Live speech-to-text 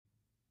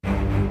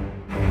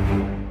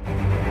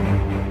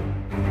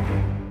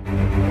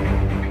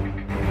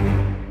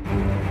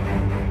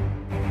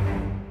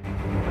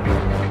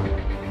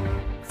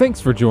Thanks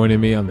for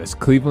joining me on this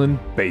Cleveland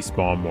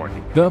baseball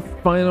morning. The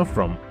final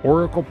from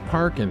Oracle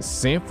Park in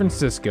San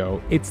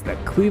Francisco. It's the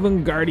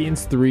Cleveland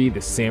Guardians 3, the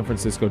San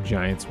Francisco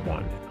Giants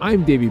 1.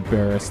 I'm Davey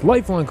Barris,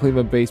 lifelong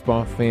Cleveland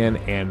baseball fan,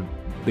 and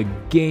the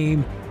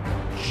game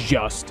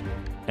just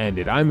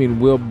ended. I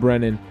mean, Will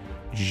Brennan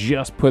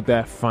just put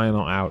that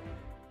final out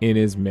in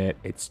his mitt.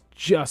 It's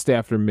just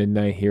after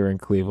midnight here in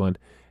Cleveland,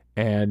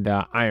 and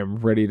I am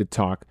ready to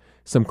talk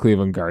some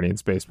Cleveland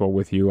Guardians baseball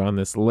with you on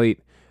this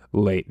late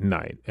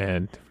night.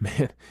 And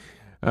man,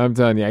 I'm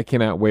telling you, I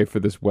cannot wait for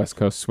this West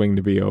Coast swing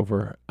to be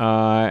over.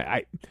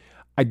 I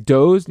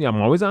dozed.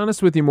 I'm always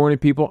honest with you, morning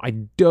people. I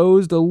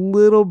dozed a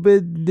little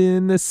bit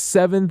in the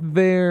 7th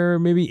there,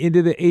 maybe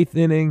into the 8th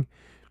inning.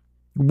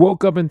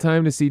 Woke up in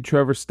time to see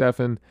Trevor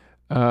Stephan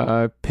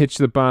pitch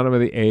the bottom of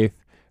the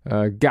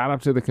 8th. Got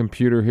up to the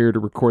computer here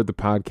to record the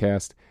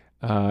podcast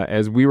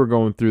as we were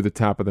going through the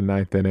top of the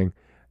 9th inning,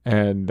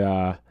 and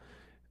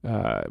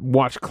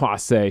watched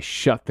Clase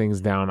shut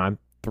things down on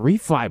 3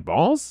 fly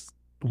balls?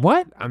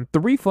 What? On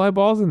 3 fly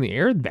balls in the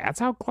air? That's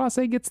how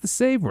Clase gets the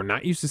save? We're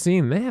not used to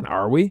seeing that,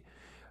 are we?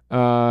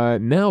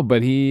 No,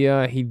 but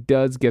he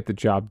does get the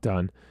job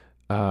done.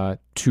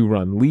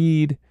 2-run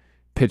lead,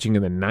 pitching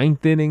in the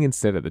 9th inning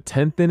instead of the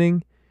 10th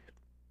inning.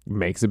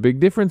 Makes a big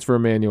difference for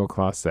Emmanuel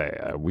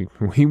Clase.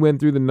 We went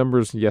through the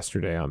numbers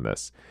yesterday on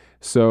this.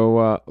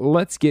 So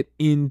let's get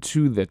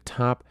into the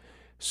top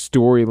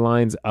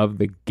storylines of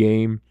the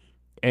game.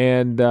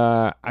 And,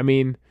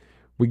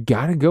 we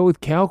got to go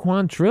with Cal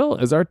Quantrill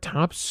as our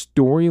top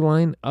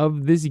storyline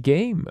of this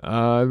game.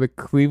 The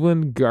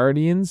Cleveland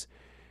Guardians,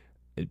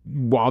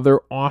 while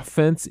their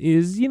offense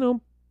is,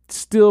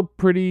 still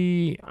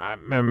pretty,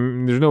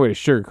 there's no way to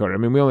sugarcoat it. I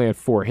mean, we only had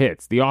 4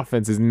 hits. The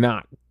offense is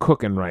not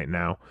cooking right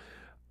now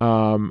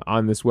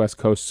on this West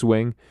Coast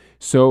swing.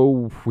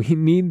 So we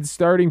need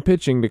starting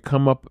pitching to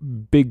come up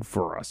big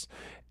for us.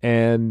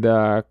 And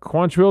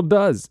Quantrill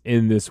does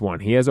in this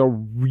one. He has a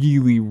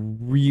really,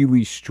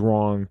 really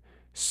strong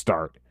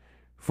start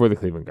for the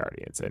Cleveland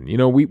Guardians. And,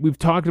 we've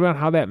talked about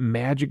how that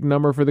magic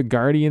number for the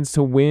Guardians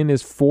to win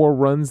is 4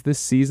 runs this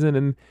season,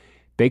 and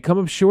they come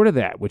up short of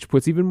that, which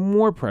puts even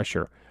more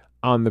pressure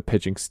on the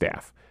pitching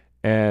staff.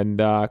 And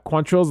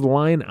Quantrill's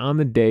line on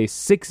the day,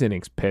 6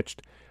 innings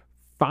pitched,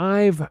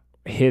 5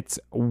 hits,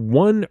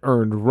 1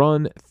 earned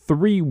run,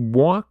 3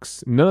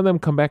 walks. None of them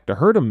come back to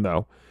hurt him,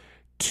 though.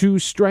 2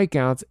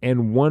 strikeouts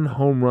and 1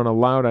 home run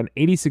allowed on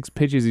 86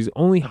 pitches. He's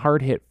only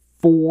hard hit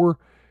 4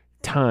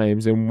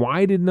 times. And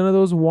why did none of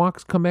those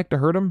walks come back to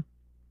hurt him?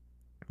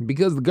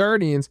 Because the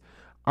Guardians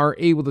are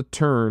able to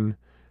turn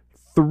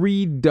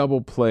 3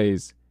 double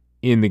plays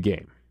in the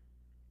game.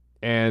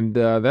 And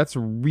that's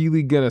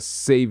really going to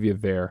save you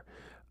there.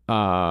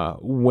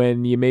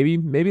 When you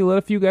maybe let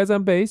a few guys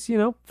on base,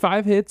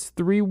 5 hits,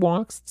 3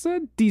 walks. It's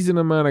a decent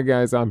amount of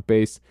guys on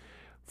base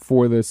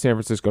for the San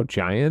Francisco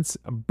Giants.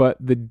 But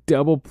the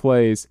double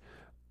plays,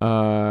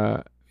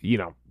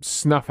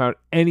 snuff out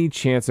any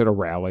chance at a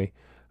rally.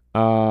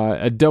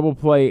 A double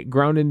play,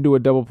 ground into a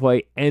double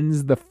play,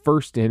 ends the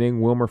 1st inning.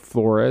 Wilmer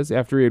Flores,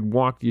 after he had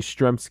walked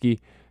Yastrzemski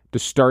to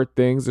start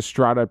things,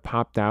 Estrada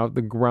popped out.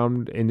 The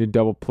ground into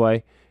double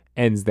play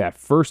ends that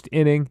 1st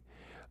inning.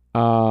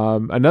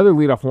 Another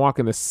leadoff walk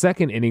in the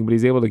 2nd inning, but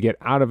he's able to get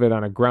out of it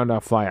on a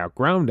ground-out, fly-out,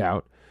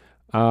 ground-out.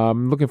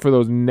 Looking for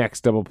those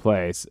next double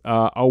plays.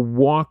 A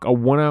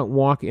 1-out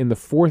walk in the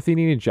 4th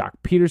inning to Joc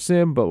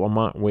Pederson, but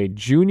Lamont Wade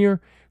Jr.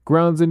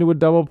 grounds into a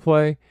double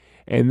play.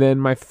 And then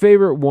my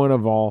favorite one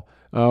of all,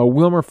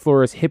 Wilmer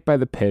Flores hit by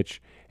the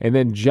pitch, and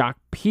then Joc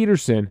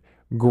Pederson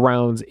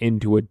grounds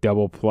into a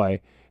double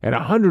play at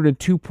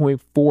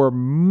 102.4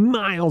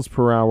 miles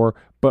per hour,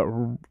 but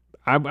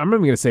I'm not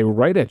even going to say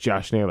right at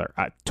Josh Naylor,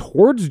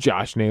 towards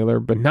Josh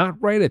Naylor, but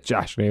not right at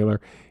Josh Naylor.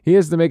 He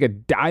has to make a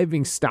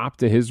diving stop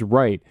to his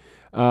right,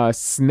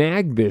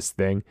 snag this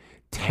thing,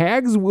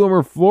 tags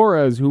Wilmer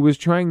Flores, who was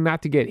trying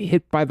not to get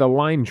hit by the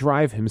line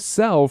drive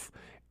himself,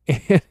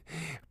 and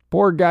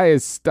poor guy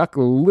is stuck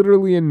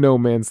literally in no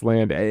man's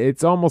land.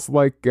 It's almost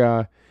like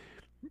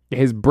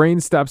his brain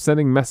stopped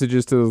sending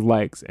messages to his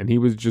legs, and he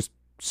was just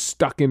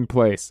stuck in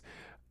place.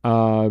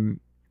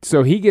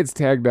 So he gets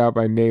tagged out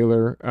by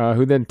Naylor,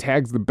 who then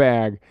tags the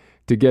bag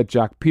to get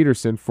Joc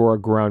Pederson for a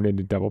ground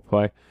into double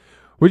play,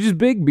 which is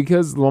big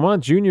because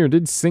Lamont Jr.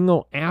 did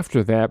single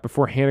after that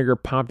before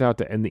Haniger popped out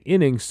to end the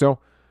inning. So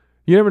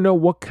you never know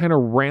what kind of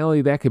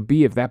rally that could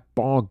be if that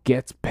ball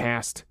gets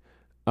past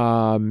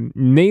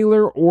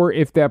Naylor, or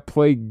if that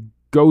play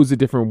goes a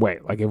different way.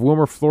 Like if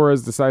Wilmer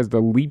Flores decides to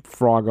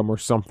leapfrog him or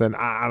something,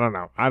 I don't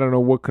know. I don't know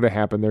what could have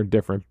happened there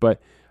different,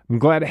 but I'm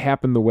glad it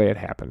happened the way it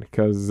happened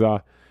because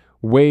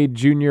Wade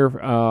Jr.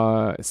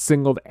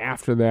 Singled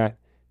after that,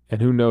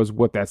 and who knows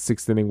what that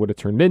 6th inning would have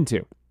turned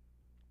into.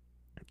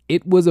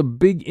 It was a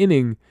big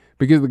inning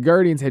because the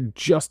Guardians had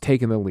just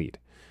taken the lead.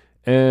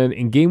 And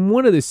in game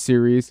 1 of this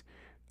series,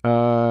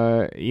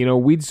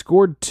 we'd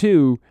scored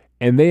 2,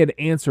 and they had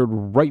answered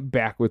right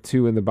back with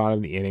 2 in the bottom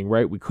of the inning,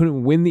 right? We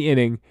couldn't win the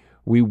inning.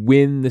 We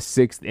win the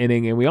 6th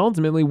inning, and we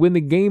ultimately win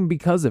the game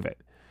because of it.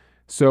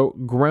 So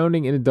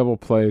grounding into double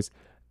plays,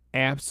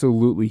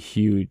 absolutely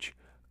huge,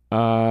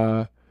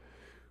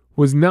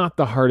 was not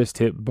the hardest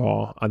hit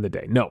ball on the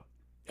day. No.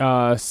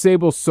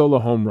 Sable's solo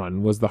home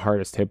run was the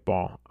hardest hit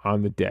ball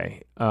on the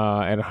day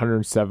at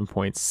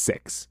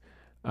 107.6.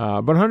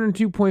 But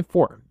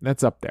 102.4,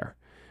 that's up there.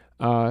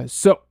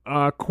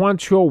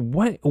 Quantrill,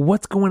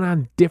 what's going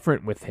on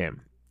different with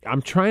him?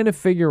 I'm trying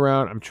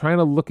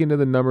to look into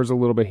the numbers a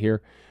little bit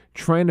here,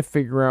 trying to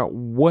figure out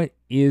what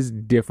is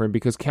different,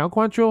 because Cal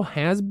Quantrill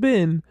has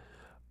been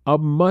a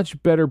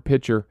much better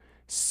pitcher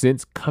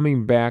since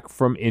coming back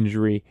from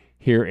injury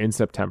here in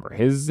September.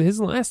 His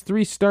last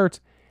 3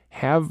 starts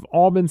have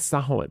all been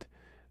solid.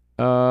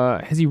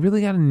 Has he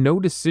really got no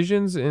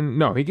decisions?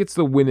 No, he gets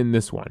the win in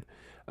this one.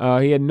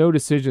 He had no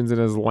decisions in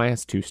his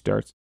last 2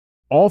 starts.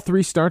 All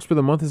 3 starts for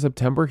the month of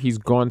September, he's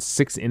gone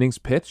 6 innings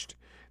pitched.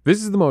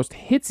 This is the most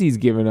hits he's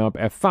given up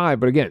at 5,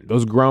 but again,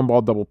 those ground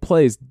ball double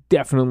plays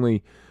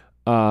definitely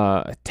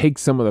take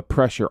some of the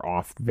pressure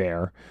off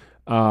there.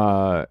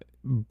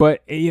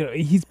 But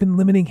he's been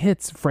limiting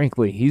hits.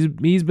 Frankly, he's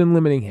been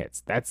limiting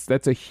hits.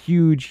 That's a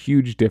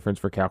huge difference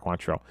for Cal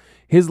Quantrill.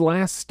 His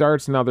last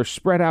starts, now they're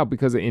spread out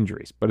because of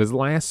injuries, but his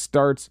last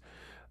starts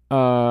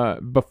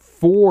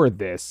before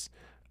this,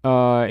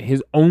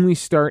 his only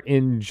start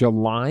in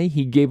July,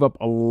 he gave up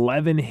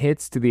 11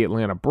 hits to the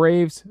Atlanta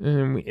Braves.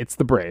 It's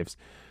the Braves.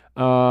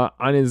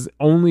 On his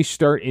only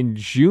start in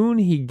June,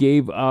 he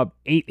gave up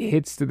 8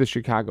 hits to the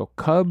Chicago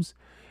Cubs.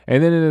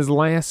 And then in his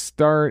last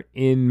start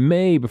in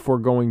May, before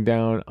going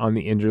down on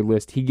the injured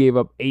list, he gave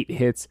up 8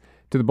 hits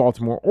to the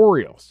Baltimore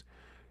Orioles.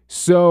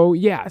 So,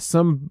 yeah,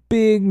 some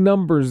big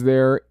numbers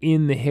there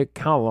in the hit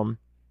column.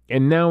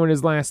 And now in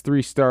his last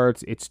 3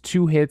 starts, it's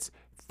 2 hits,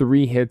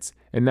 3 hits,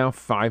 and now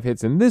 5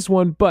 hits in this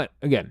one. But,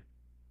 again,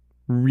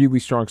 really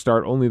strong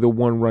start. Only the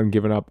 1 run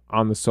given up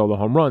on the solo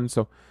home run.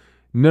 So,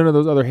 none of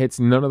those other hits,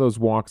 none of those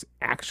walks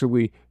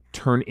actually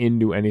turn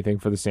into anything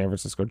for the San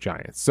Francisco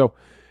Giants. So,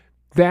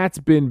 that's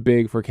been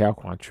big for Cal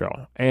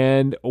Quantrill.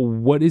 And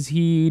what is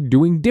he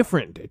doing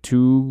different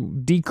to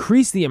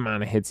decrease the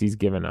amount of hits he's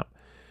given up?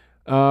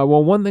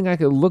 Well, one thing I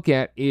could look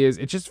at is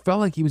it just felt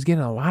like he was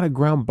getting a lot of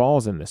ground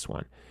balls in this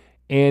one.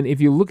 And if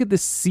you look at the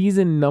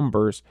season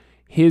numbers,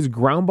 his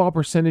ground ball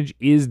percentage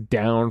is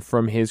down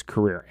from his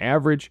career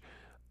average,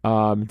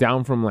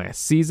 down from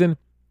last season.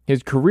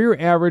 His career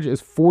average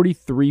is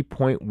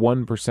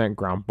 43.1%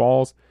 ground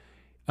balls.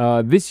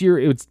 This year,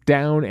 it's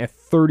down at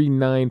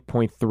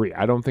 39.3.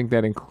 I don't think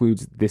that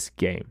includes this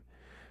game.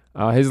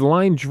 His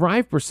line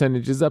drive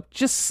percentage is up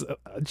just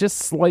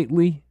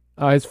slightly.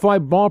 His fly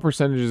ball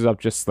percentage is up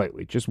just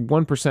slightly, just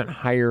 1%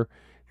 higher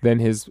than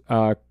his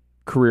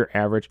career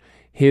average.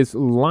 His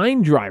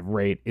line drive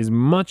rate is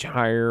much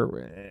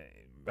higher,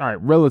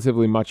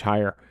 relatively much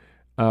higher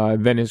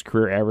than his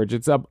career average.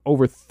 It's up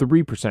over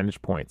 3 percentage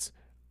points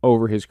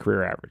over his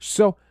career average.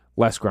 So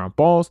less ground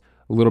balls,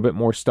 a little bit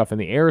more stuff in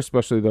the air,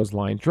 especially those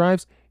line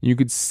drives. You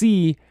could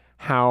see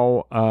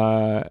how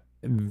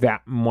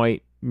that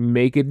might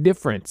make a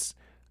difference.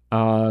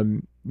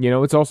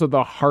 It's also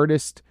the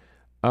hardest,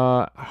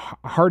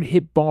 hard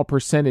hit ball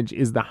percentage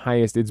is the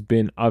highest it's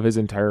been of his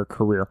entire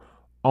career.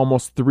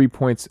 Almost 3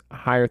 points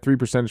higher, 3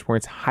 percentage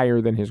points higher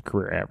than his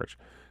career average.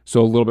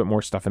 So a little bit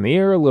more stuff in the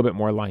air, a little bit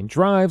more line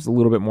drives, a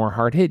little bit more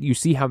hard hit. You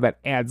see how that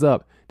adds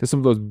up to some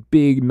of those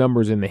big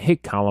numbers in the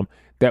hit column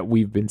that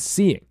we've been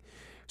seeing.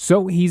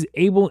 So he's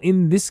able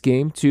in this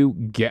game to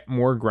get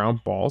more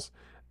ground balls.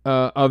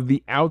 Of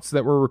the outs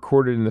that were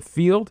recorded in the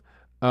field,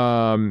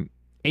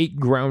 8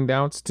 ground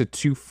outs to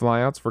 2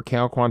 flyouts for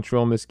Cal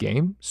Quantrill in this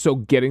game. So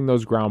getting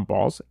those ground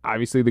balls,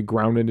 obviously the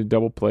ground into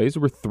double plays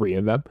were 3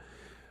 of them.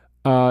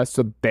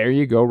 So there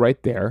you go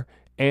right there.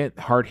 And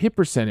hard hit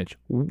percentage,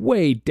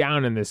 way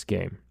down in this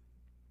game.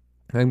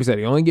 Like we said,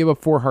 he only gave up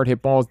 4 hard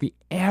hit balls. The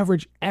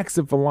average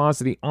exit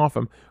velocity off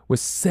him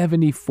was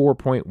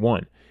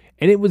 74.1.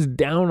 And it was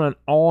down on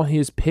all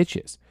his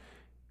pitches.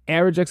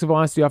 Average exit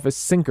velocity off his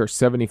sinker,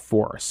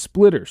 74.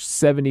 Splitter,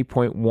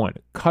 70.1.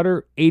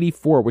 Cutter,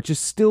 84, which is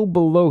still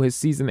below his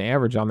season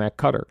average on that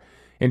cutter.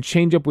 And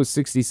changeup was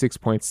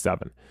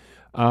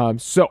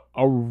 66.7. So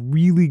a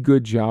really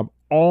good job.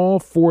 All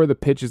 4 of the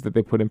pitches that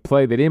they put in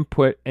play, they didn't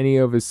put any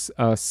of his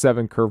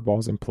 7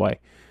 curveballs in play.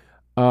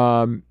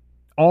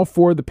 All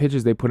 4 of the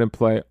pitches they put in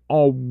play,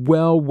 all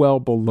well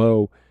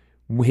below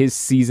his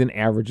season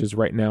averages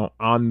right now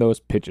on those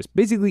pitches.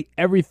 Basically,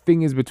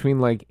 everything is between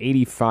like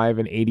 85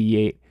 and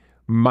 88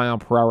 mile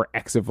per hour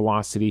exit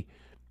velocity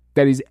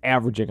that he's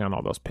averaging on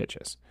all those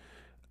pitches.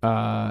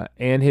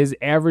 And his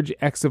average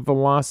exit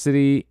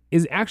velocity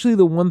is actually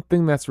the one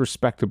thing that's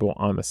respectable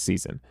on the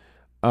season.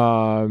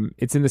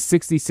 It's in the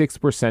 66th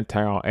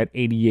percentile at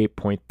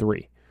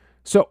 88.3.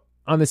 So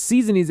on the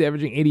season, he's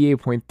averaging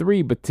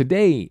 88.3, but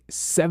today,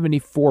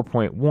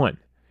 74.1.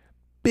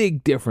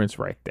 Big difference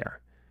right there.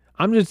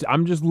 I'm just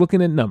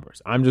looking at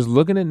numbers. I'm just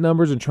looking at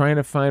numbers and trying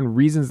to find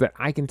reasons that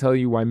I can tell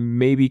you why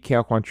maybe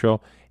Cal Quantrill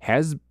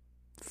has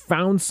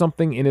found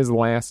something in his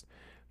last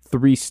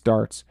 3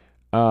 starts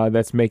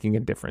that's making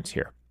a difference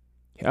here.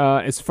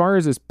 As far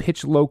as his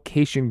pitch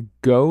location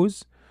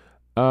goes,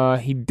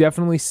 he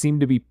definitely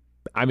seemed to be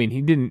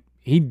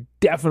he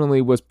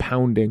definitely was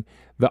pounding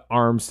the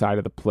arm side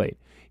of the plate.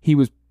 He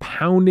was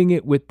pounding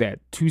it with that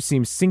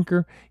two-seam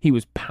sinker. He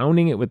was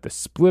pounding it with the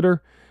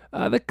splitter.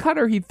 The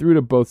cutter he threw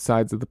to both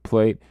sides of the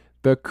plate.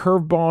 The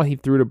curveball he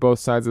threw to both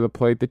sides of the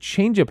plate. The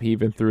changeup he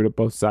even threw to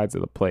both sides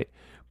of the plate.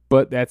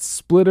 But that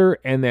splitter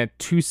and that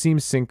two-seam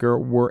sinker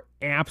were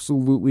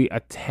absolutely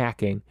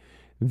attacking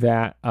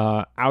that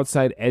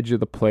outside edge of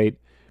the plate,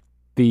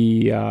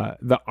 the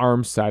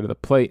arm side of the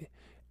plate.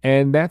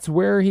 And that's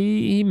where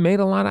he made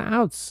a lot of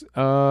outs.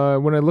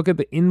 When I look at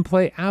the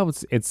in-play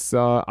outs, it's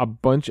a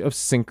bunch of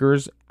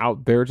sinkers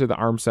out there to the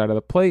arm side of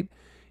the plate.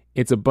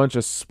 It's a bunch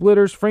of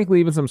splitters. Frankly,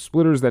 even some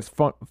splitters that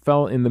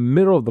fell in the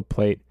middle of the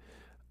plate.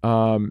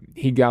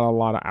 He got a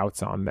lot of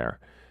outs on there.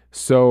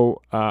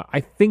 So I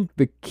think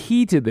the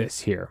key to this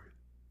here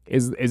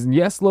is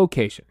yes,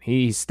 location.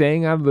 He's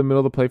staying out of the middle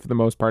of the plate for the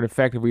most part. In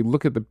fact, if we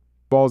look at the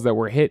balls that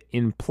were hit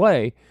in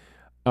play,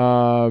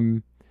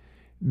 then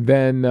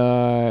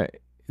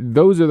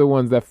those are the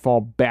ones that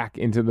fall back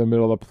into the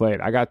middle of the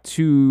plate. I got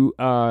two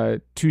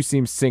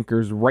seam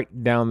sinkers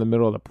right down the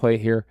middle of the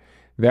plate here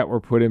that were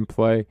put in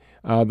play.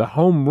 The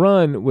home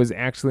run was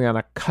actually on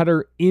a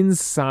cutter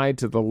inside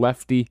to the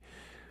lefty.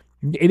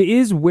 It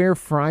is where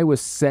Fry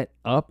was set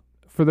up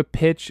for the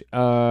pitch,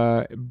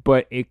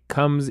 but it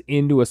comes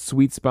into a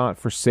sweet spot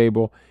for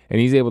Sabol,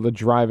 and he's able to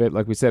drive it,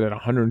 like we said, at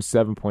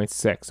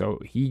 107.6. So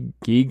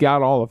he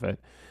got all of it.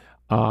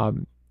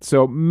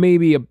 So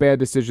maybe a bad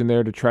decision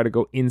there to try to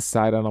go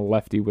inside on a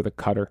lefty with a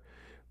cutter.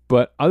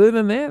 But other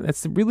than that,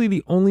 that's really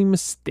the only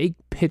mistake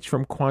pitch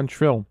from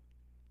Quantrill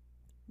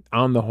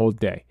on the whole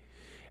day.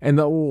 And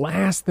the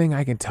last thing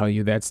I can tell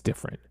you that's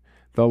different,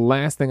 the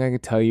last thing I can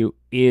tell you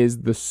is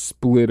the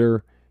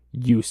splitter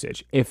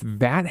usage. If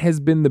that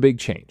has been the big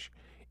change,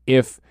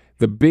 if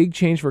the big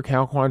change for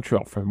Cal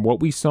Quantrill from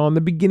what we saw in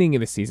the beginning of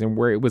the season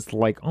where it was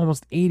like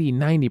almost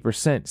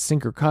 80-90%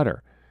 sinker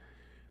cutter,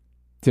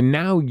 to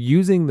now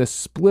using the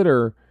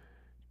splitter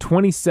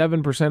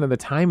 27% of the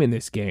time in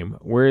this game,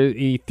 where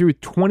he threw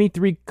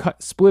 23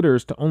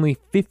 splitters to only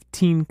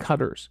 15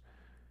 cutters.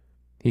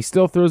 He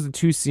still throws the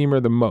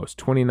two-seamer the most,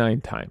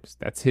 29 times.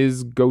 That's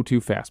his go-to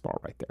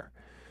fastball right there.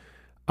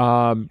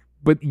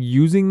 But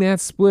using that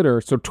splitter,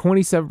 so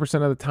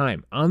 27% of the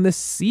time, on the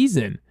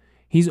season,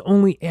 he's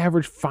only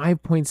averaged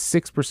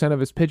 5.6% of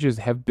his pitches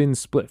have been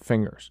split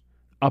fingers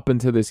up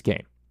until this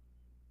game.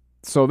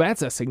 So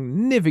that's a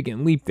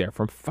significant leap there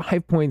from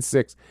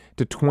 5.6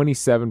 to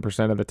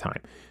 27% of the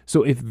time.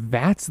 So if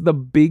that's the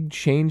big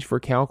change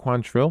for Cal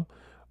Quantrill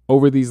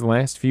over these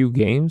last few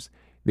games,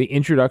 the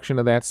introduction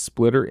of that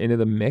splitter into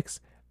the mix,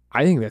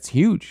 I think that's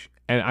huge.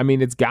 And I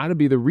mean, it's got to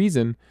be the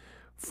reason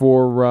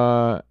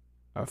for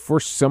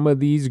some of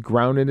these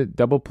grounded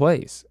double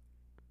plays.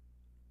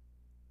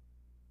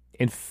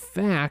 In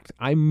fact,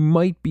 I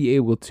might be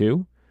able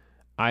to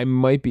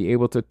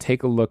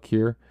take a look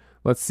here.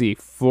 Let's see.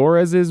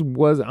 Flores's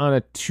was on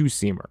a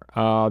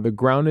two-seamer. The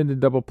ground into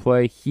double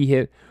play he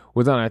hit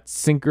was on a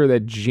sinker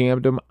that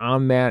jammed him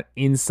on that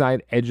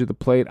inside edge of the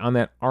plate, on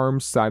that arm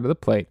side of the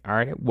plate. All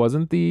right, it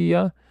wasn't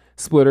the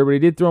splitter, but he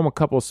did throw him a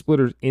couple of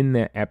splitters in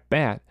that at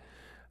bat.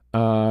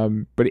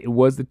 But it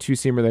was the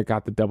two-seamer that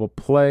got the double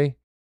play.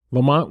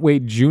 Lamont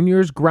Wade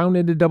Jr.'s ground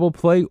into double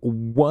play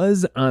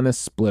was on a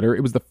splitter.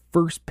 It was the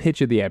first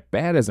pitch of the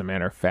at-bat, as a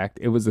matter of fact.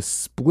 It was a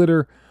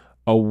splitter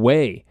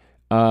away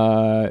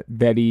that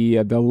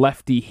the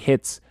lefty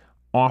hits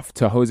off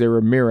to Jose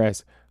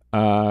Ramirez,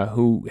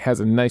 who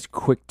has a nice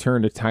quick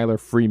turn to Tyler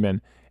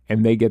Freeman,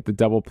 and they get the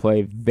double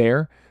play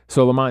there.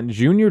 So Lamont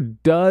Jr.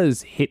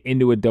 does hit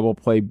into a double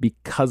play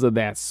because of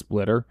that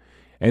splitter.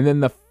 And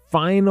then the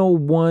final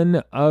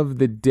one of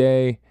the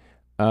day,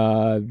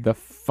 the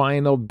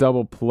final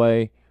double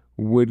play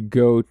would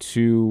go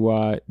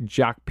to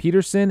Joc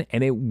Pederson,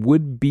 and it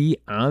would be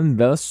on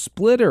the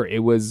splitter.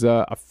 It was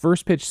a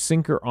first pitch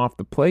sinker off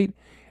the plate,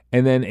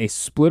 and then a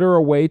splitter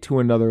away to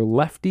another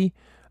lefty.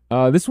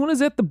 This one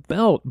is at the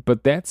belt,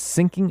 but that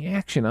sinking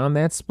action on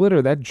that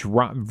splitter, that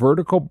drop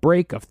vertical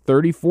break of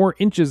 34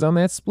 inches on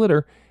that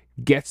splitter,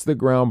 gets the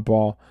ground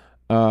ball,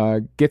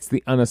 gets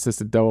the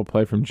unassisted double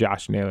play from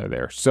Josh Naylor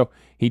there. So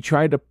he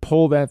tried to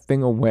pull that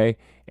thing away,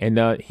 and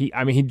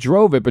he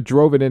drove it, but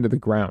drove it into the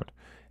ground,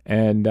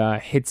 and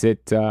hits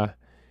it over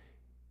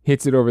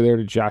there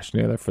to Josh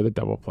Naylor for the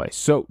double play.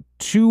 So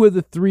 2 of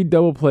the 3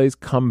 double plays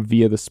come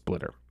via the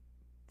splitter.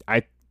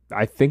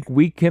 I think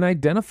we can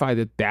identify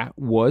that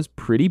was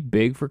pretty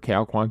big for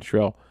Cal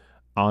Quantrill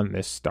on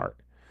this start.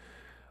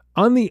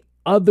 On the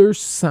other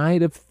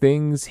side of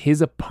things,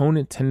 his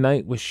opponent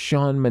tonight was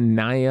Sean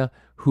Manaea,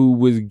 who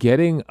was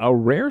getting a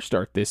rare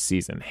start this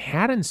season.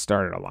 Hadn't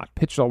started a lot,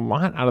 pitched a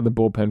lot out of the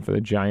bullpen for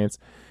the Giants,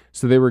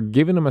 so they were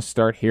giving him a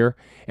start here,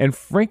 and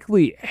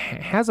frankly,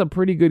 has a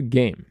pretty good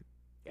game.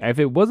 If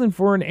it wasn't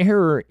for an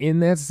error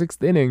in that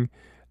 6th inning,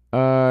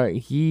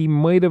 he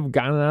might have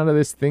gotten out of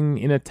this thing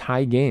in a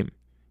tie game.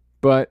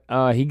 But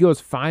he goes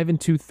 5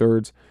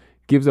 2/3,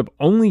 gives up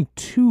only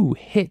 2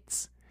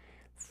 hits,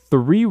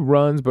 3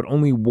 runs, but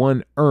only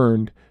 1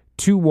 earned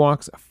 2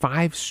 walks,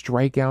 5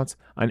 strikeouts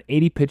on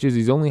 80 pitches.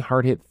 He's only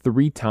hard hit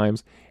 3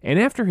 times. And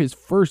after his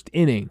first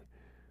inning,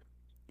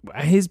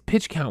 his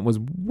pitch count was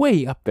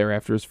way up there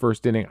after his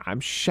first inning. I'm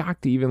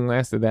shocked he even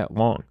lasted that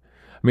long.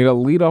 I mean, a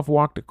leadoff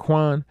walk to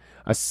Kwan,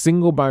 a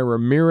single by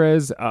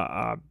Ramirez,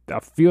 a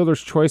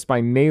fielder's choice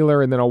by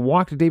Naylor, and then a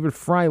walk to David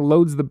Fry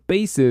loads the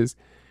bases.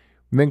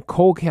 And then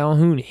Cole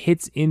Calhoun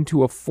hits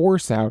into a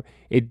force out.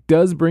 It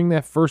does bring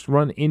that first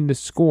run in to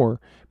score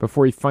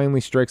before he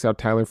finally strikes out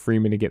Tyler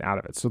Freeman to get out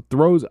of it. So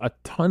throws a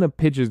ton of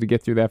pitches to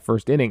get through that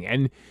first inning.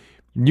 And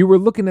you were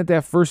looking at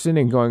that first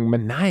inning going,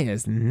 Manaea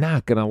is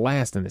not going to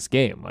last in this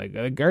game. Like,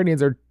 the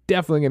Guardians are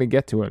definitely going to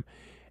get to him.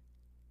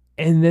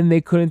 And then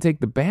they couldn't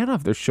take the bat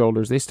off their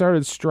shoulders. They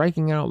started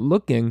striking out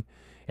looking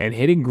and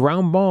hitting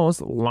ground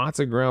balls, lots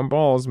of ground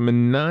balls.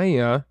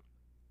 Manaea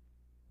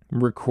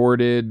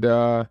recorded,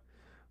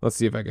 let's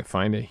see if I can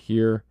find it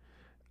here,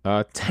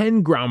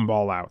 10 ground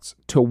ball outs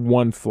to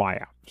 1 fly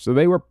out. So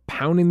they were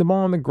pounding the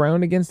ball on the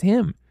ground against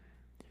him.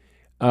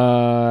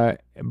 But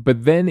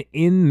then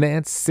in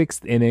that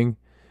 6th inning,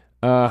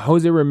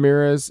 Jose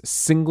Ramirez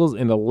singles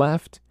into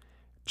left.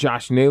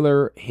 Josh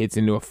Naylor hits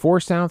into a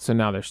force out, so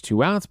now there's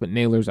 2 outs, but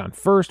Naylor's on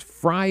first.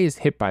 Fry is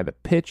hit by the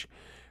pitch.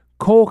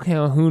 Cole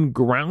Calhoun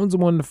grounds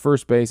one to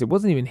first base. It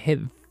wasn't even hit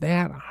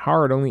that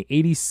hard, only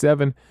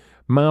 87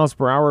 miles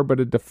per hour, but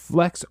it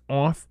deflects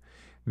off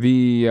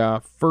the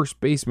first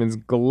baseman's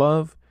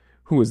glove.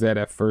 Who was that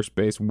at first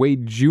base?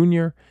 Wade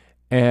Jr.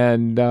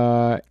 And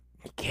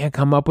he can't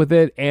come up with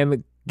it.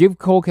 And give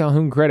Cole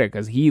Calhoun credit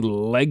because he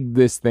legged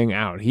this thing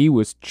out. He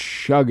was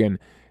chugging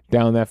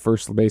down that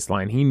first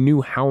baseline. He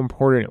knew how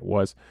important it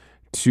was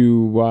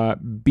to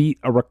beat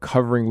a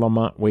recovering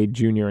Lamont Wade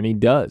Jr., and he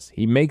does.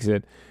 He makes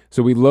it.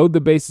 So we load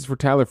the bases for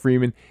Tyler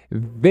Freeman.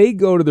 They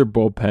go to their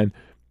bullpen.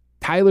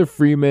 Tyler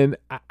Freeman,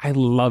 I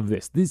love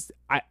this.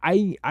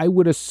 I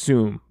would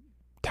assume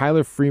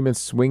Tyler Freeman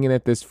swinging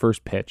at this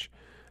first pitch.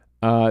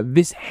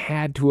 This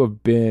had to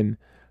have been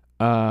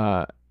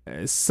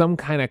some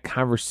kind of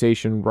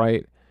conversation,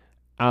 right?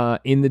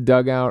 In the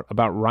dugout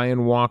about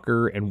Ryan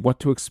Walker and what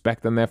to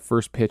expect on that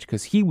first pitch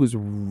because he was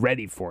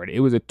ready for it.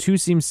 It was a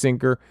 2-seam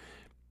sinker,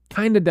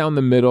 kind of down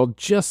the middle,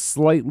 just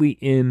slightly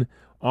in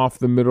off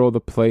the middle of the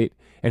plate,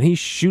 and he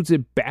shoots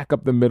it back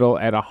up the middle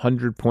at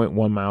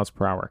 100.1 miles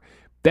per hour.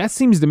 That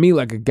seems to me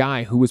like a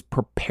guy who was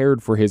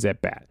prepared for his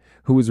at-bat,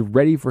 who was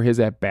ready for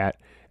his at-bat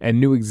and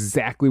knew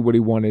exactly what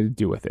he wanted to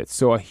do with it.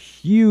 So a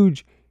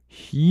huge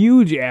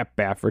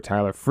at-bat for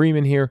Tyler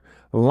Freeman here,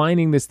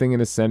 lining this thing in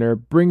the center,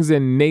 brings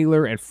in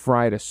Naylor and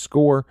Fry to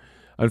score.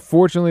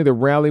 Unfortunately, the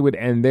rally would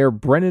end there.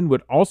 Brennan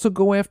would also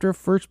go after a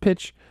first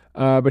pitch,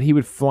 but he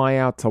would fly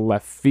out to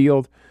left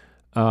field.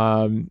 They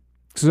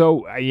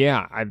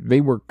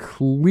were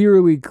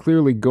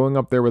clearly going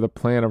up there with a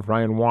plan of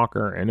Ryan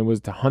Walker, and it was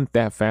to hunt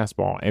that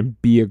fastball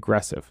and be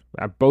aggressive.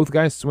 Both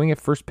guys swing at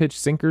first pitch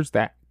sinkers.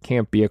 That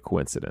can't be a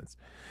coincidence.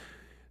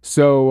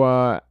 So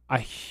a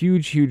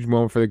huge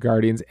moment for the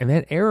Guardians. And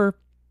that error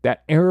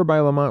by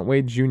Lamont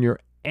Wade Jr.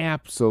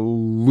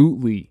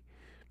 absolutely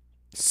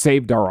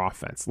saved our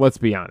offense. Let's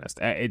be honest.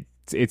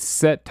 It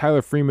set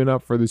Tyler Freeman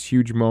up for this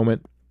huge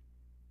moment.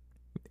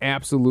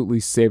 Absolutely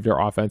saved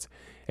our offense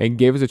and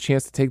gave us a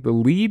chance to take the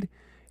lead.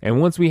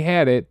 And once we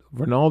had it,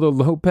 Ronaldo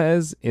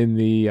Lopez in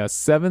the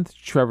 7th,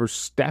 Trevor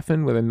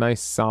Stephan with a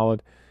nice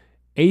solid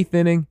 8th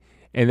inning,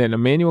 and then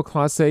Emmanuel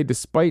Clase,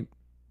 despite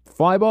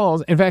fly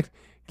balls, in fact,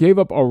 gave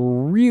up a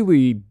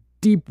really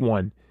deep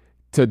one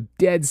to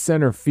dead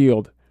center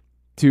field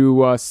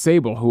to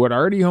Sable, who had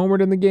already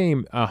homered in the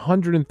game,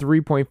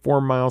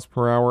 103.4 miles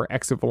per hour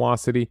exit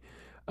velocity,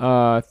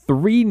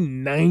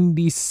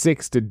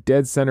 396 to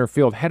dead center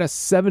field, had a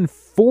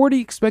 740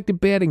 expected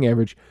batting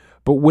average,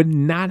 but would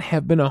not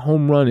have been a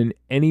home run in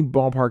any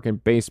ballpark in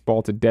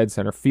baseball to dead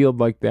center field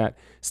like that.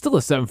 Still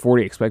a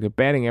 740 expected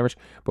batting average,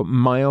 but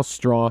Myles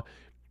Straw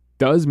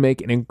does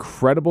make an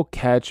incredible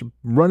catch,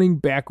 running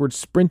backwards,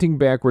 sprinting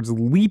backwards,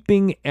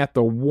 leaping at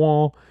the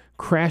wall,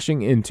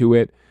 crashing into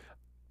it.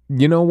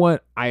 You know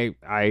what? I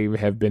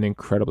have been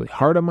incredibly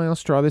hard on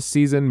Myles Straw this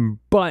season,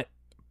 but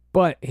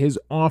his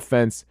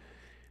offense,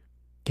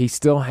 he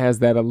still has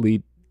that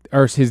elite,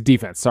 or his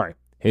defense,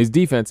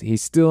 he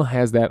still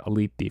has that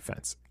elite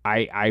defense.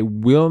 I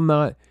will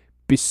not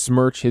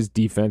besmirch his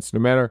defense, no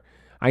matter,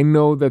 I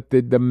know that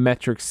the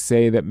metrics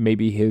say that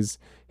maybe his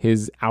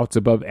outs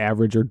above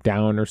average are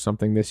down or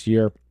something this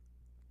year.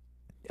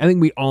 I think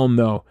we all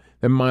know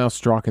that Myles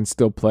Straw can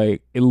still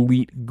play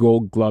elite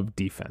Gold Glove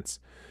defense.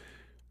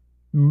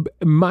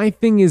 My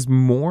thing is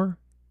more,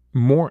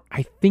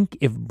 I think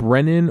if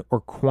Brennan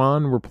or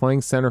Kwan were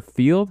playing center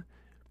field,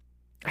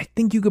 I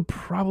think you could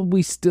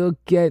probably still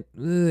get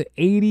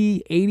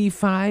 80,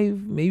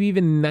 85, maybe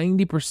even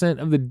 90%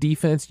 of the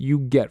defense you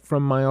get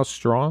from Myles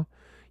Straw.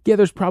 Yeah,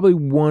 there's probably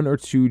 1 or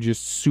 2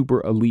 just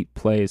super elite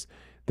plays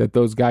that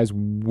those guys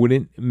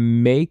wouldn't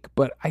make,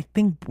 but I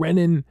think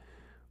Brennan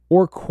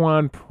or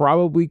Kwan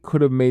probably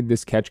could have made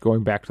this catch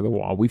going back to the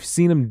wall. We've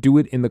seen him do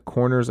it in the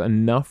corners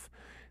enough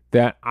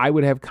that I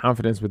would have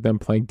confidence with them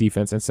playing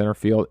defense and center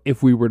field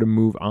if we were to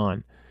move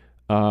on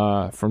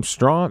from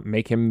Straw,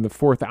 make him the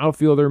fourth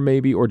outfielder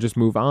maybe, or just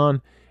move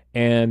on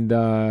and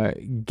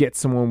get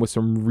someone with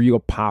some real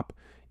pop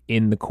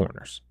in the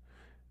corners.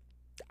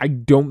 I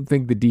don't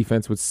think the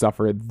defense would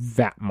suffer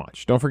that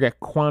much. Don't forget,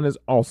 Kwan is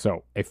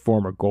also a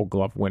former Gold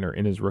Glove winner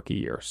in his rookie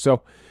year.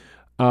 So,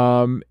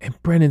 and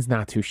Brennan's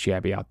not too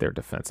shabby out there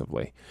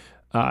defensively.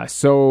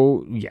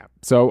 So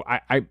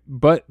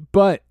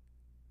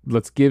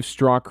let's give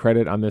Straw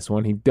credit on this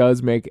one. He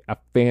does make a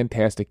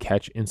fantastic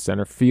catch in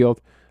center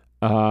field.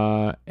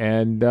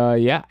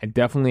 It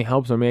definitely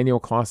helps Emmanuel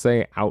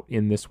Clase out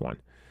in this one.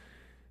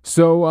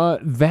 So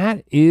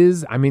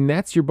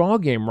that's your ball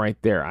game right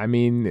there. I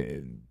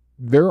mean,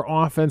 their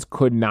offense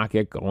could not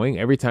get going.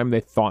 Every time they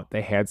thought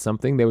they had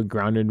something, they would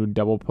ground into a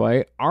double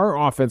play. Our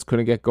offense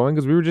couldn't get going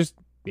because we were just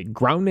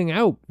grounding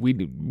out. We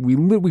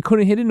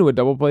couldn't hit into a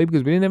double play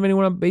because we didn't have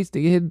anyone on base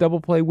to hit a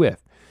double play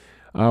with.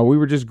 We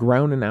were just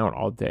grounding out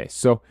all day.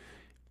 So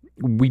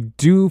we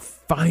do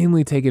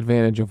finally take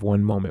advantage of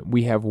one moment.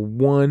 We have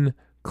one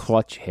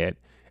clutch hit,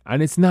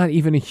 and it's not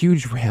even a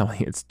huge rally.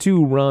 It's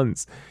 2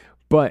 runs.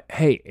 But,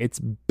 hey, it's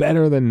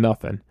better than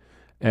nothing,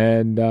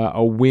 and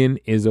a win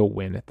is a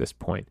win at this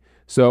point.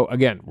 So,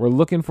 again, we're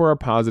looking for our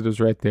positives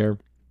right there.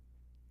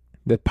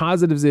 The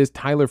positives is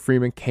Tyler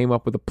Freeman came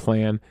up with a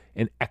plan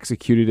and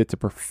executed it to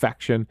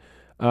perfection.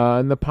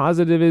 And the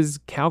positive is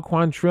Cal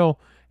Quantrill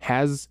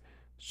has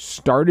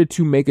started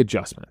to make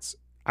adjustments.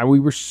 We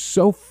were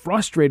so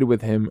frustrated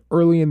with him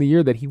early in the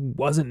year that he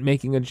wasn't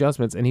making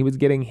adjustments, and he was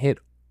getting hit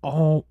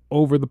all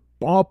over the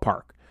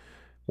ballpark.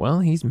 Well,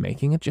 he's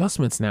making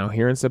adjustments now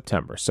here in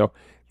September. So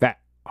that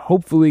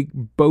hopefully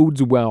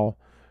bodes well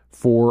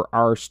for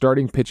our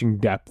starting pitching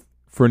depth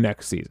for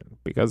next season,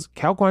 because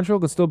Cal Quantrill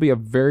can still be a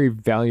very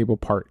valuable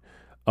part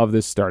of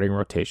this starting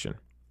rotation.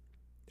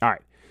 All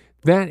right,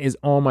 that is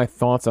all my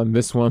thoughts on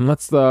this one.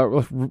 Let's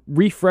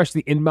refresh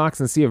the inbox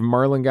and see if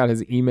Marlon got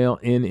his email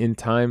in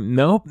time.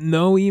 Nope,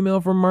 no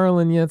email from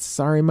Marlon yet.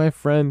 Sorry, my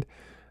friend.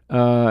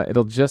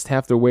 It'll just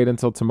have to wait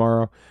until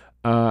tomorrow.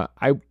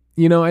 I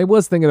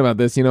was thinking about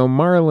this.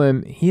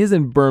 Marlon, he is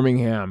in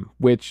Birmingham,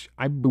 which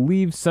I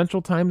believe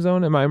Central Time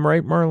Zone. Am I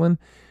right, Marlon?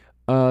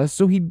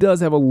 So he does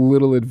have a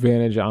little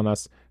advantage on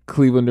us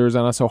Clevelanders,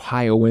 on us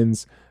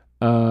Ohioans.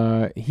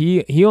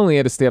 He only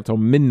had to stay up till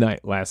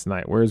midnight last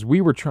night, whereas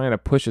we were trying to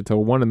push it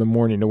till 1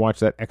 a.m. to watch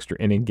that extra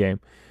inning game.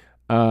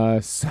 He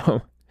had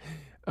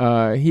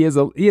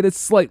it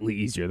slightly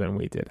easier than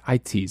we did. I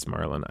tease,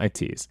 Marlon. I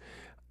tease.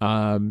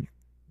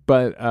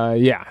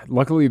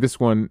 Luckily this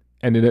one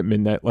ended at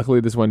midnight. Luckily,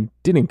 this one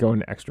didn't go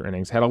into extra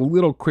innings. Had a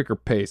little quicker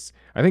pace.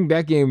 I think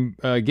that game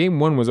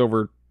 1 was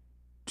over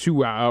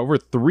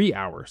 3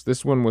 hours.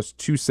 This one was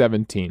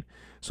 2:17.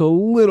 So a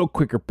little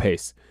quicker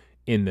pace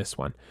in this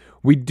one.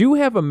 We do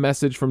have a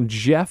message from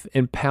Jeff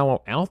in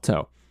Palo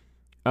Alto.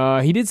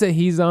 He did say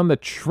he's on the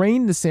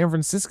train to San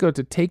Francisco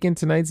to take in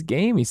tonight's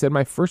game. He said,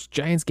 my first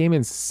Giants game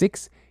in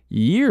 6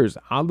 years.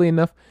 Oddly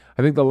enough,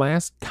 I think the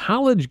last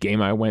college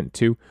game I went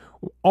to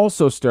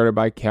also started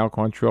by Cal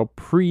Quantrill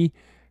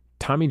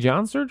pre-Tommy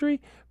John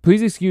surgery.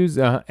 Please excuse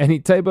any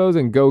typos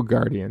and go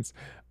Guardians.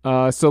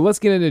 So let's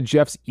get into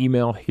Jeff's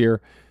email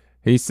here.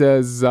 He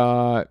says,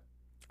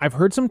 I've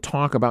heard some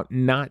talk about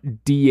not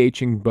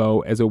DHing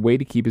Bo as a way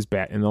to keep his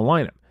bat in the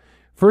lineup.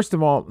 First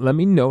of all, let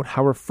me note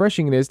how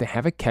refreshing it is to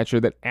have a catcher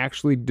that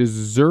actually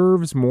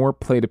deserves more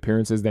plate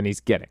appearances than he's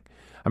getting.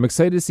 I'm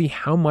excited to see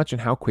how much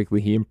and how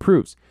quickly he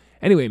improves.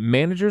 Anyway,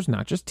 managers,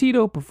 not just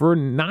Tito, prefer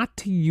not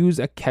to use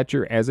a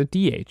catcher as a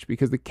DH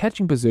because the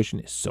catching position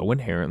is so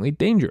inherently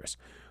dangerous.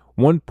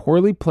 One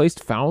poorly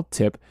placed foul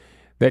tip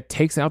that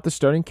takes out the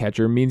starting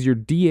catcher means your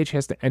DH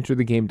has to enter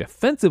the game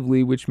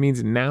defensively, which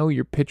means now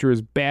your pitcher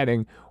is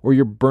batting or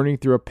you're burning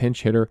through a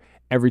pinch hitter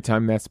every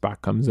time that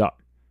spot comes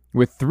up.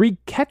 With 3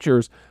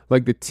 catchers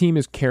like the team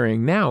is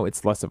carrying now,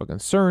 it's less of a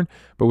concern,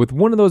 but with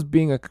one of those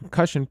being a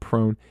concussion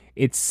prone,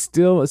 it's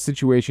still a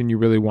situation you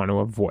really want to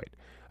avoid.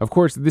 Of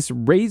course, this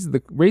raises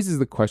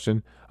the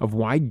question of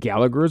why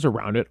Gallagher is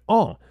around at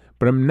all,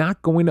 but I'm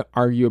not going to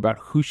argue about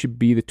who should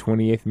be the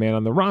 28th man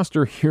on the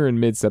roster here in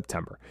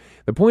mid-September.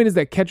 The point is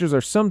that catchers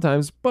are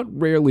sometimes, but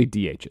rarely,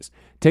 DHs.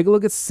 Take a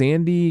look at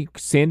Sandy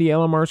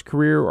Alomar's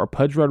career or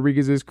Pudge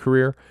Rodriguez's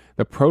career,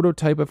 the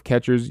prototype of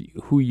catchers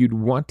who you'd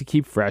want to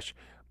keep fresh,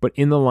 but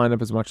in the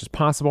lineup as much as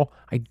possible.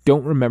 I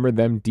don't remember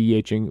them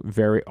DHing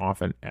very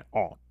often at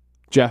all.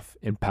 Jeff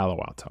in Palo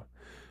Alto.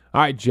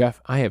 All right, Jeff,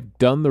 I have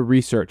done the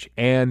research,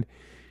 and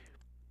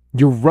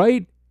you're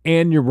right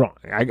and you're wrong.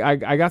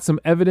 I got some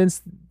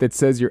evidence that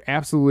says you're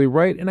absolutely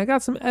right, and I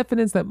got some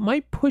evidence that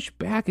might push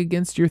back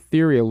against your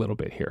theory a little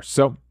bit here.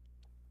 So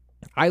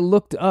I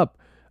looked up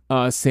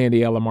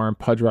Sandy Alomar and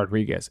Pudge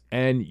Rodriguez,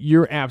 and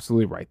you're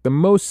absolutely right. The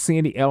most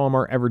Sandy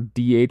Alomar ever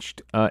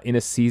DH'd in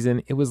a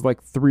season, it was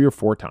like 3 or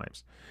 4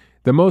 times.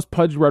 The most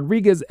Pudge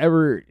Rodriguez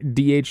ever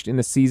DH'd in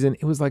a season,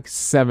 it was like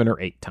 7 or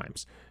 8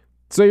 times.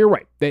 So you're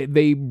right.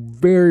 They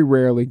very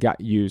rarely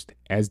got used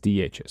as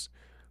DHs.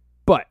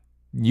 But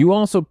you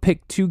also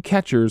picked 2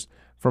 catchers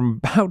from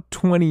about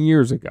 20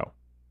 years ago,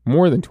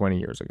 more than 20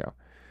 years ago.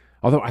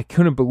 Although I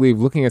couldn't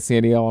believe, looking at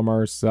Sandy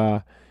Alomar's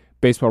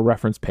Baseball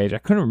Reference page. I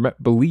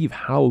couldn't believe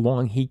how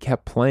long he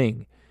kept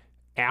playing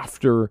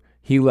after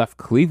he left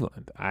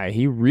Cleveland.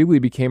 He really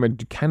became a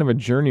kind of a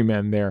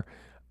journeyman there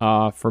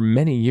for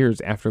many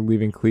years after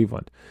leaving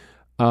Cleveland.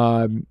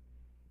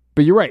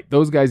 But you're right,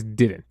 those guys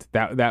didn't.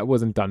 That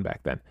wasn't done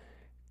back then.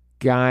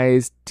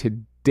 Guys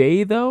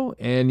today though,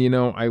 and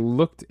I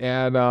looked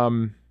at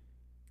some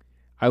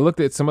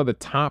of the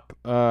top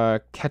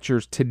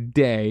catchers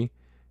today,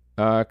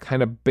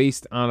 kind of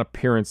based on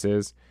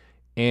appearances,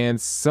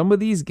 and some of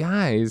these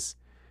guys,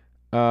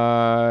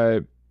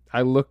 I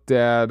looked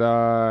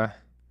at.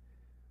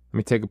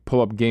 Let me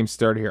pull up Game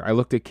Start here. I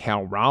looked at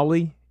Cal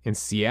Raleigh in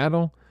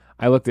Seattle.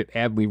 I looked at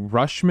Adley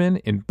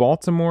Rutschman in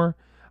Baltimore.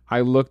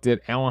 I looked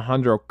at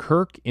Alejandro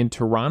Kirk in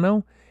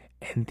Toronto.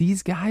 And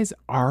these guys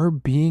are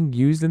being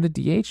used in the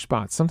DH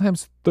spot,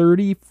 sometimes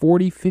 30,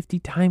 40, 50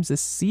 times a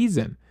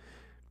season.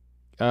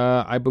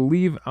 I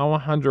believe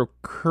Alejandro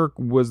Kirk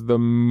was the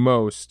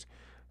most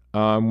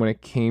when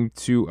it came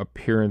to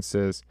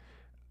appearances.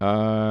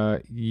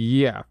 Last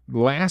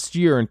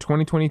year in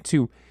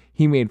 2022,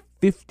 he made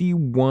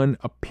 51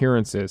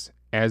 appearances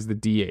as the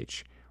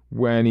DH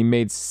when he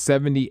made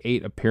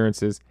 78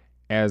 appearances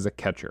as a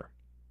catcher.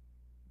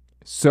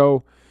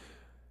 So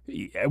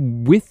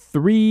with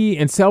 3,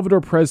 and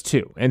Salvador Perez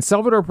too. And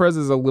Salvador Perez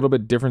is a little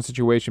bit different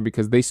situation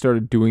because they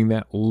started doing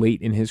that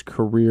late in his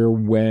career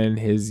when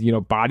his,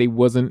 body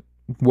wasn't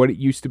what it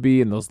used to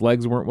be and those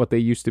legs weren't what they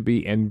used to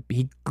be, and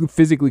he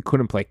physically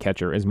couldn't play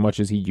catcher as much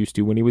as he used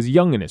to when he was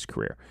young in his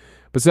career.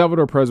 But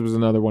Salvador Perez was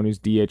another one who's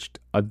DH'd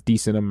a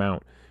decent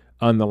amount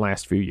on the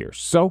last few years.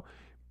 So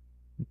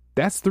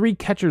that's 3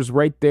 catchers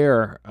right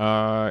there,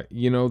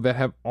 that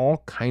have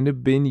all kind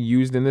of been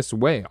used in this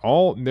way.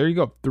 There you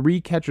go, 3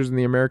 catchers in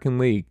the American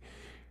League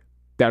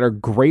that are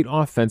great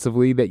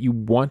offensively, that you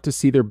want to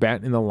see their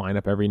bat in the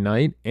lineup every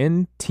night,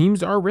 and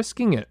teams are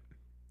risking it.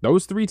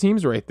 Those 3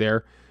 teams right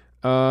there,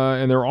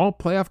 and they're all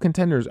playoff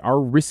contenders, are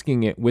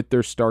risking it with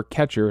their star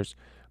catchers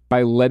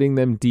by letting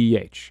them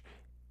DH.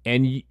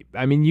 And,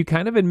 you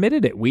kind of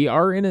admitted it. We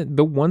are in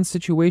the one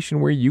situation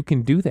where you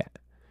can do that.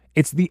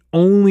 It's the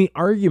only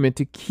argument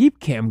to keep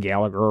Cam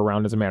Gallagher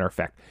around, as a matter of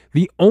fact.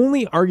 The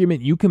only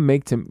argument you can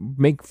make to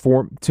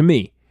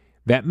me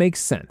that makes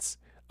sense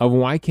of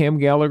why Cam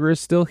Gallagher is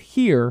still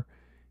here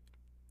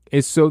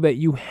is so that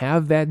you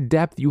have that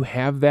depth, you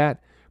have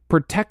that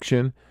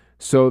protection,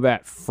 so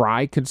that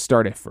Fry could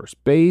start at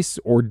first base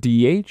or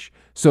DH,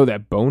 so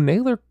that Bo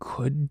Naylor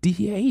could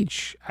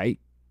DH.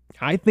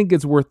 I think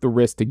it's worth the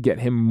risk to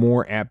get him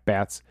more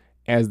at-bats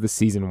as the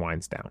season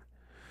winds down.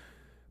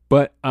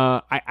 But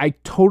I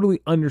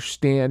totally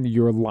understand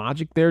your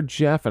logic there,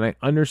 Jeff, and I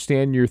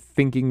understand your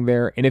thinking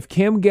there. And if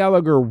Cam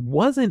Gallagher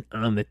wasn't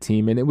on the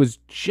team and it was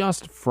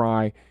just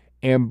Fry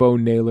and Bo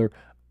Naylor,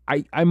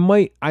 I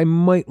might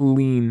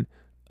lean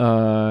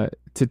to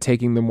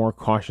taking the more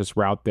cautious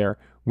route there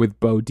with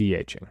Bo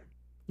DHing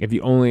if you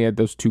only had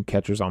those 2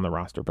 catchers on the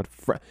roster. But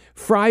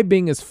Fry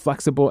being as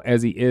flexible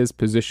as he is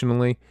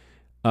positionally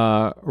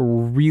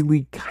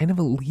really kind of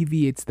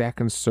alleviates that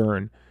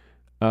concern.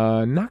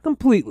 Not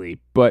completely,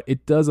 but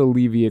it does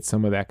alleviate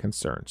some of that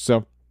concern.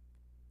 So,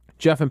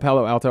 Jeff in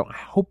Palo Alto, I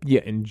hope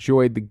you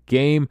enjoyed the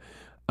game.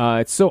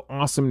 It's so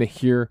awesome to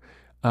hear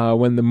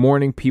when the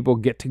morning people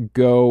get to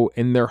go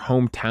in their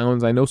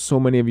hometowns. I know so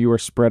many of you are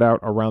spread out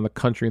around the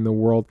country and the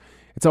world.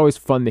 It's always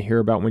fun to hear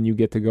about when you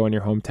get to go in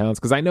your hometowns,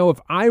 because I know if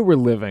I were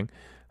living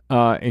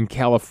in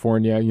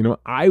California,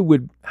 I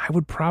would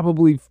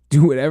probably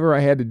do whatever I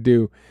had to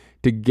do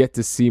to get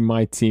to see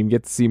my team,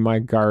 get to see my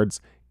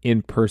Guards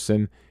in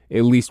person,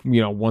 at least,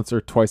 once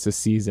or twice a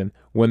season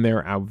when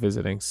they're out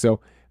visiting.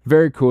 So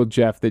very cool,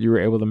 Jeff, that you were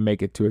able to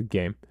make it to a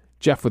game.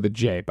 Jeff with a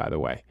J, by the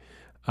way.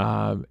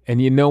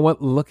 And you know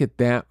what? Look at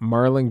that.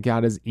 Marlon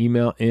got his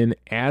email in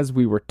as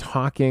we were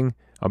talking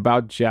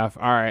about Jeff.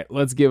 All right,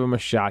 let's give him a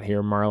shot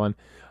here, Marlon.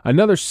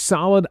 Another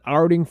solid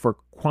outing for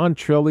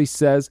Quantrill,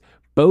 says,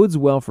 bodes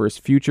well for his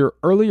future.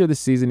 Earlier this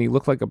season, he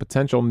looked like a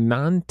potential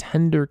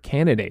non-tender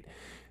candidate.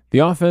 The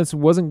offense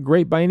wasn't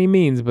great by any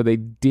means, but they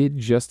did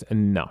just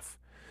enough.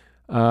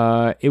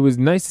 It was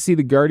nice to see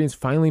the Guardians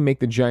finally make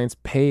the Giants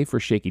pay for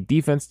shaky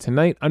defense.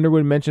 Tonight,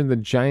 Underwood mentioned the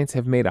Giants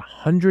have made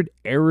 100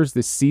 errors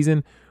this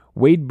season.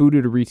 Wade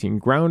booted a routine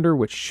grounder,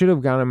 which should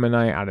have gotten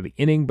Manaea out of the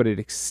inning, but it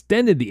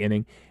extended the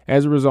inning.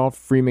 As a result,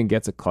 Freeman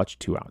gets a clutch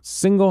 2-out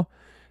single.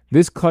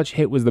 This clutch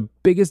hit was the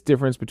biggest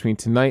difference between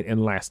tonight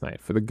and last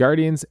night. For the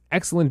Guardians,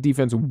 excellent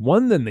defense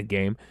won them the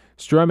game.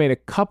 Straw made a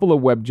couple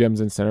of web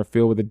gems in center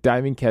field with a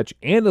diving catch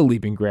and a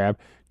leaping grab.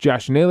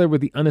 Josh Naylor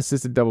with the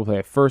unassisted double play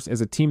at first.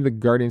 As a team, the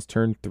Guardians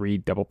turned 3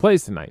 double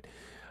plays tonight.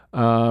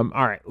 All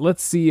right,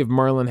 let's see if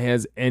Marlon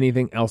has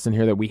anything else in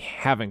here that we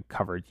haven't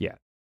covered yet.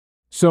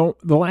 So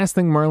the last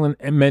thing Marlon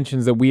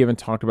mentions that we haven't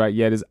talked about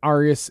yet is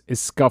Arias is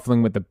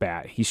scuffling with the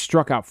bat. He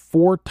struck out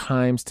 4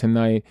 times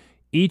tonight.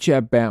 Each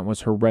at-bat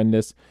was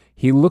horrendous.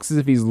 He looks as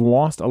if he's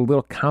lost a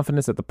little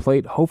confidence at the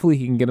plate. Hopefully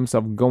he can get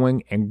himself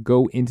going and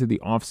go into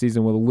the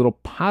offseason with a little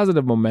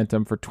positive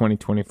momentum for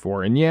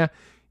 2024. And yeah,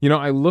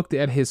 I looked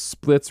at his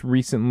splits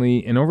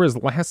recently, and over his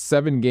last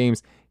 7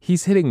 games,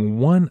 he's hitting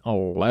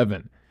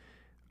 111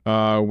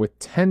 with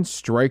 10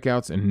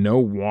 strikeouts and no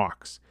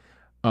walks.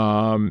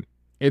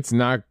 It's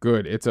not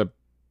good. It's a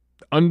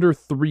under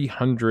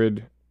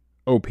 300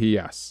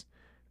 OPS.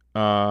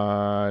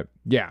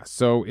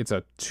 So it's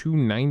a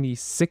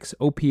 296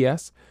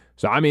 OPS.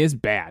 So I mean, it's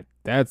bad.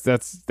 That's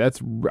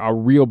a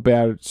real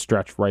bad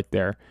stretch right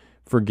there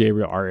for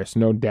Gabriel Arias,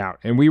 no doubt.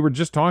 And we were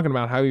just talking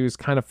about how he was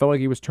kind of felt like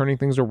he was turning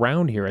things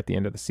around here at the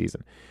end of the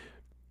season.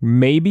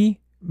 Maybe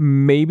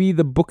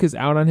the book is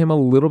out on him a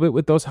little bit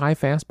with those high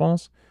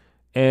fastballs,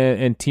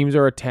 and teams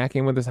are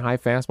attacking with his high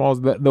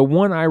fastballs. The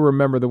one I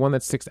remember, the one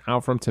that sticks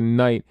out from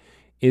tonight,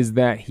 is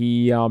that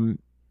he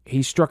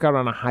struck out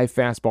on a high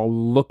fastball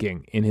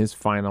looking in his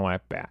final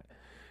at bat.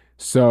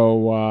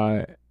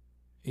 So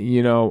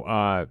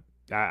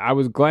I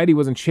was glad he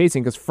wasn't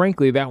chasing, because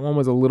frankly, that one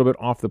was a little bit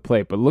off the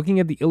plate. But looking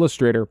at the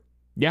illustrator,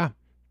 yeah,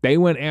 they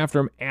went after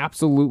him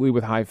absolutely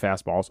with high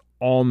fastballs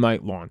all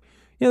night long.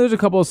 There's a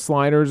couple of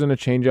sliders and a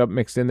changeup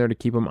mixed in there to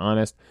keep him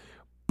honest.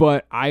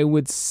 But I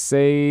would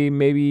say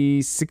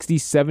maybe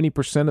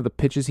 60-70% of the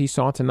pitches he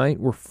saw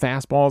tonight were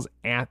fastballs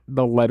at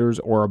the letters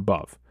or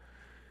above.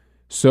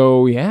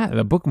 So, yeah,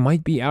 the book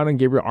might be out on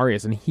Gabriel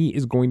Arias, and he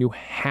is going to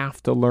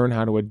have to learn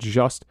how to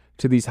adjust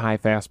to these high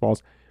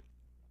fastballs.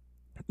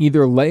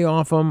 Either lay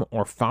off them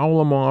or foul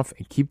them off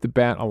and keep the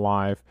bat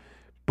alive.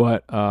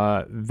 But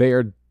they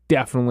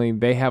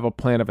have a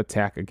plan of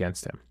attack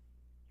against him.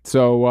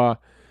 So,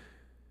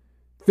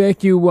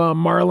 thank you,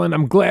 Marlon.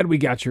 I'm glad we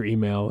got your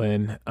email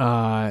in.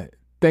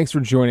 Thanks for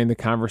joining the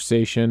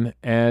conversation.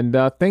 And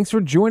thanks for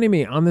joining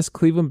me on this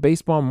Cleveland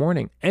Baseball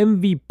Morning.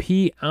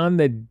 MVP on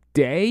the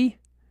day?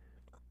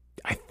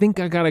 I think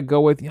I got to go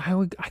with,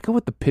 I go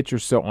with the pitcher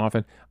so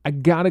often. I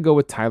got to go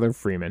with Tyler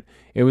Freeman.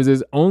 It was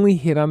his only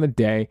hit on the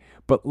day,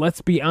 but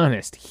let's be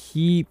honest,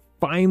 he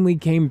finally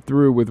came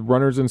through with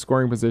runners in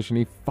scoring position.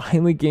 He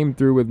finally came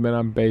through with men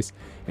on base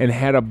and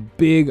had a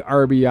big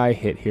RBI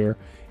hit here.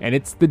 And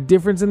it's the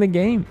difference in the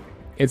game.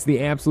 It's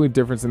the absolute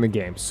difference in the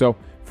game. So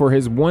for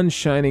his one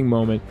shining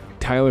moment,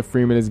 Tyler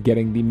Freeman is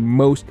getting the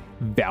most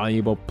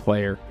valuable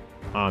player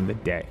on the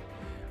day.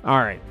 All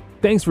right.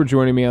 Thanks for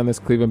joining me on this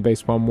Cleveland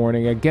Baseball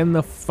Morning. Again,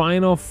 the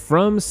final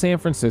from San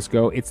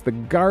Francisco. It's the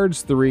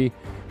Guards 3,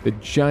 the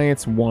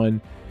Giants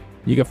 1.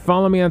 You can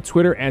follow me on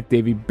Twitter at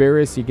Davey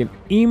Berris. You can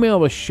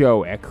email the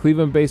show at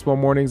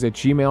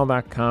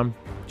clevelandbaseballmornings@gmail.com,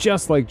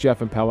 just like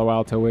Jeff in Palo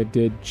Alto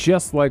did,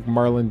 just like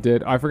Marlon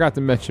did. I forgot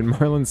to mention,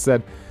 Marlon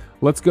said,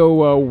 let's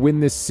go win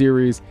this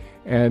series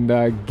and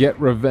get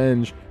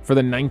revenge for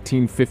the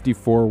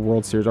 1954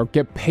 World Series, or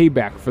get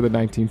payback for the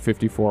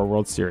 1954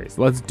 World Series.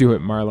 Let's do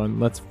it,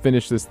 Marlon. Let's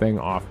finish this thing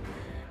off.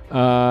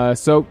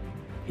 So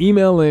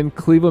email in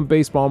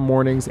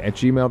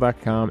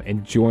clevelandbaseballmornings@gmail.com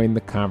and join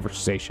the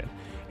conversation.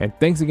 And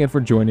thanks again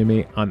for joining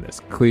me on this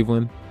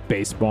Cleveland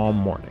Baseball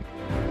Morning.